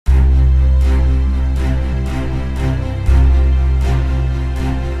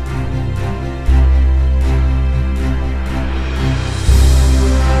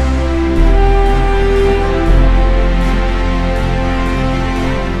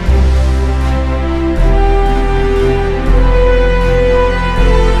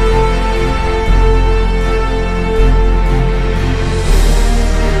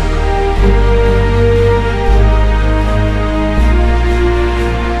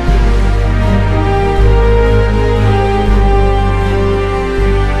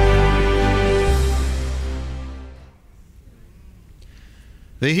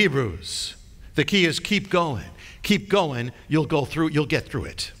The Hebrews. The key is keep going. Keep going. You'll get through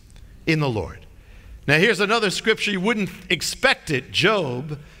it in the Lord. Now here's another scripture you wouldn't expect it.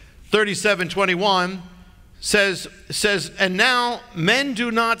 Job 37:21 says, and now men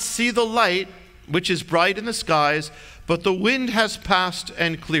do not see the light which is bright in the skies, but the wind has passed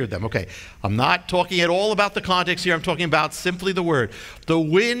and cleared them. Okay, I'm not talking at all about the context here. I'm talking about simply the word. The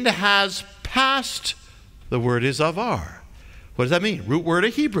wind has passed. The word is avar. What does that mean? Root word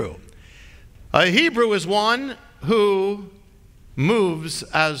of Hebrew. A Hebrew is one who moves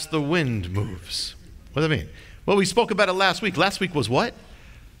as the wind moves. What does that mean? Well, we spoke about it last week. Last week was what?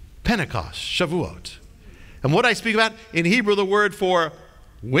 Pentecost, Shavuot. And what I speak about in Hebrew, the word for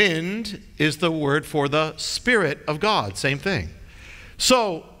wind is the word for the Spirit of God. Same thing.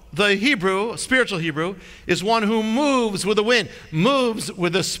 So the Hebrew, spiritual Hebrew, is one who moves with the wind, moves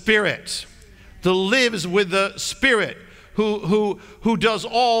with the Spirit, that lives with the Spirit, who does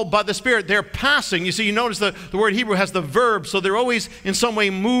all by the Spirit. They're passing. You see, you notice the word Hebrew has the verb, so they're always in some way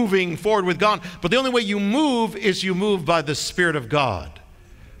moving forward with God. But the only way you move is you move by the Spirit of God.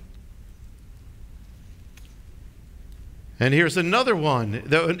 And here's another one.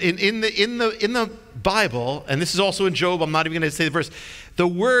 In the Bible, and this is also in Job, I'm not even going to say the verse, the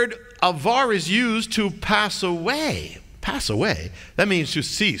word avar is used to pass away. Pass away. That means to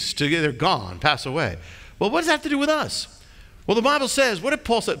cease, they're gone, pass away. Well, what does that have to do with us? Well, the Bible says, what did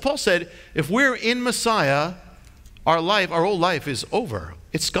Paul say? Paul said, if we're in Messiah, our old life is over.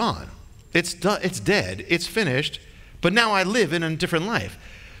 It's gone. It's done. It's dead. It's finished. But now I live in a different life.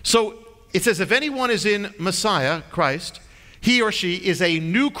 So it says, if anyone is in Messiah, Christ, he or she is a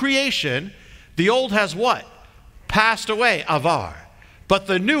new creation. The old has what? Passed away, avar. But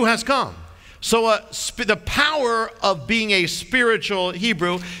the new has come. So the power of being a spiritual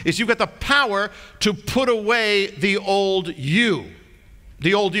Hebrew is you've got the power to put away the old you.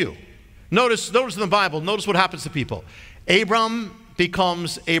 The old you. Notice in the Bible, notice what happens to people. Abram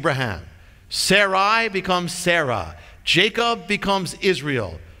becomes Abraham. Sarai becomes Sarah. Jacob becomes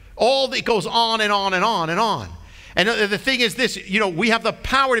Israel. It goes on and on and on and on. And the thing is this, we have the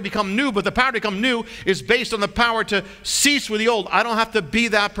power to become new, but the power to become new is based on the power to cease with the old. I don't have to be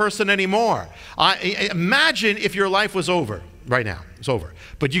that person anymore. Imagine if your life was over right now. It's over.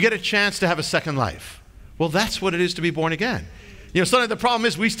 But you get a chance to have a second life. Well, that's what it is to be born again. Sometimes the problem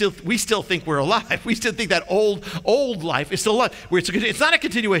is we still think we're alive. We still think that old life is still alive. It's not a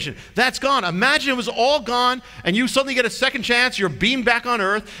continuation. That's gone. Imagine it was all gone and you suddenly get a second chance. You're beamed back on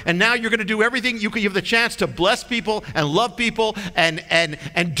earth and now you're going to do everything. You have the chance to bless people and love people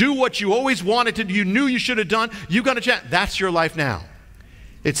and do what you always wanted to do. You knew you should have done. You got a chance. That's your life now.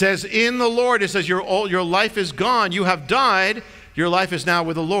 It says in the Lord, it says your life is gone. You have died. Your life is now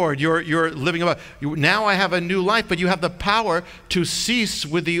with the Lord. You're living above. Now I have a new life, but you have the power to cease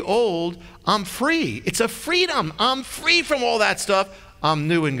with the old. I'm free. It's a freedom. I'm free from all that stuff. I'm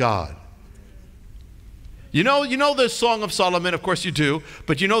new in God. You know the Song of Solomon, of course you do,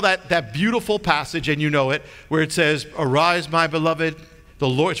 but you know that beautiful passage, and you know it, where it says, arise, my beloved. The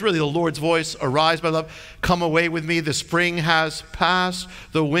Lord, it's really the Lord's voice. Arise, my love. Come away with me. The spring has passed.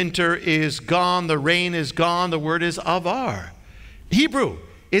 The winter is gone. The rain is gone. The word is avar. Hebrew,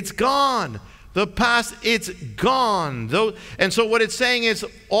 it's gone. The past, it's gone. And so what it's saying is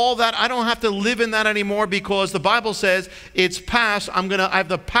all that, I don't have to live in that anymore because the Bible says it's past. I have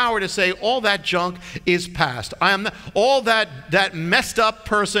the power to say all that junk is past. I am not, all that messed up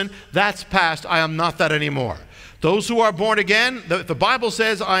person, that's past. I am not that anymore. Those who are born again, the Bible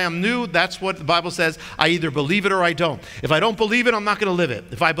says I am new. That's what the Bible says. I either believe it or I don't. If I don't believe it, I'm not going to live it.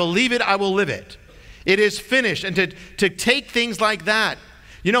 If I believe it, I will live it. It is finished. And to take things like that,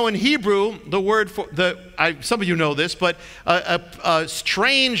 in Hebrew, the word for some of you know this, but a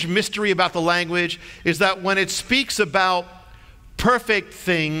strange mystery about the language is that when it speaks about perfect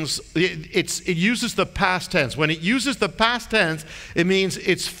things, it uses the past tense. When it uses the past tense, it means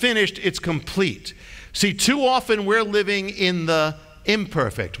it's finished, it's complete. See, too often we're living in the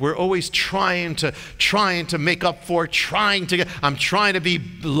imperfect. We're always trying to make up for, I'm trying to be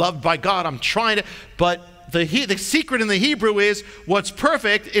loved by God. But the secret in the Hebrew is what's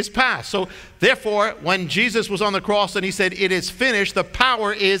perfect is past. So therefore, when Jesus was on the cross and he said, it is finished, the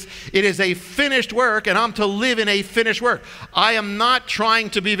power is, it is a finished work and I'm to live in a finished work. I am not trying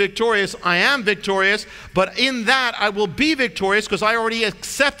to be victorious. I am victorious, but in that I will be victorious because I already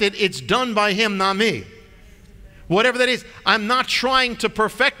accepted it's done by him, not me. Whatever that is, I'm not trying to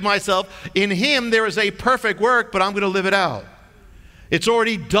perfect myself. In him, there is a perfect work, but I'm going to live it out. It's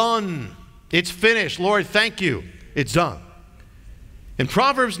already done. It's finished. Lord, thank you. It's done. In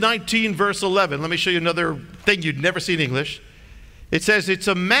Proverbs 19, verse 11, let me show you another thing you'd never see in English. It says it's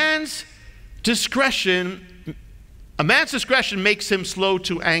a man's discretion. A man's discretion makes him slow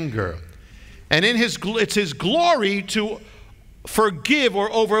to anger. And it's his glory to forgive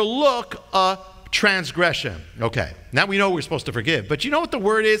or overlook a transgression. Okay, now we know we're supposed to forgive. But you know what the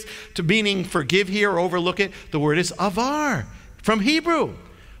word is to meaning forgive here or overlook it? The word is avar from Hebrew.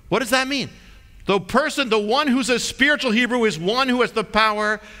 What does that mean? The one who's a spiritual Hebrew is one who has the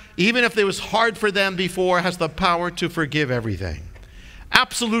power, even if it was hard for them before, has the power to forgive everything.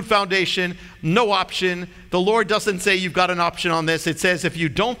 Absolute foundation, no option. The Lord doesn't say you've got an option on this. It says if you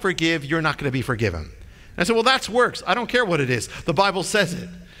don't forgive, you're not going to be forgiven. And I said, well, that's works. I don't care what it is. The Bible says it.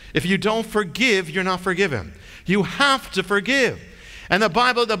 If you don't forgive, you're not forgiven. You have to forgive. And the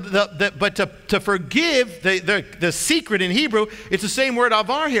Bible, but to forgive, the secret in Hebrew, it's the same word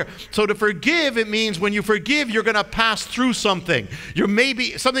avar here. So to forgive, it means when you forgive, you're going to pass through something. You're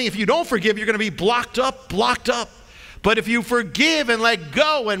maybe something, if you don't forgive, you're going to be blocked up. But if you forgive and let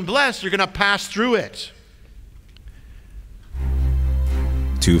go and bless, you're going to pass through it.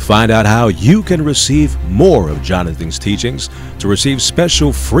 To find out how you can receive more of Jonathan's teachings, to receive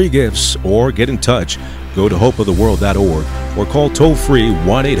special free gifts, or get in touch, go to hopeoftheworld.org or call toll-free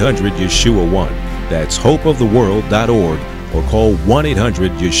 1-800-YESHUA-1. That's hopeoftheworld.org or call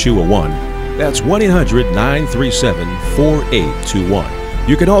 1-800-YESHUA-1. That's 1-800-937-4821.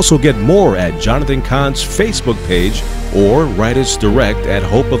 You can also get more at Jonathan Cahn's Facebook page or write us direct at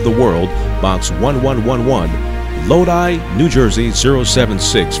Hope of the World, Box 1111, Lodi, New Jersey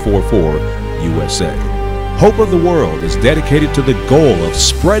 07644, USA. Hope of the World is dedicated to the goal of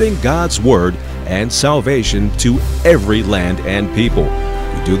spreading God's Word and salvation to every land and people.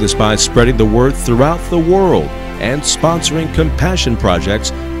 We do this by spreading the Word throughout the world and sponsoring compassion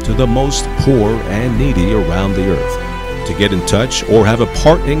projects to the most poor and needy around the earth. To get in touch or have a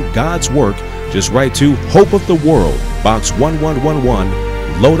part in God's work, just write to Hope of the World, Box 1111,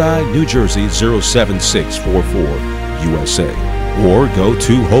 Lodi, New Jersey 07644, USA. Or go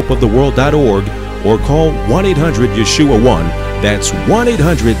to hopeoftheworld.org or call 1-800-YESHUA-1. That's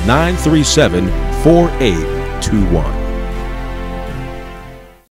 1-800-937-4821.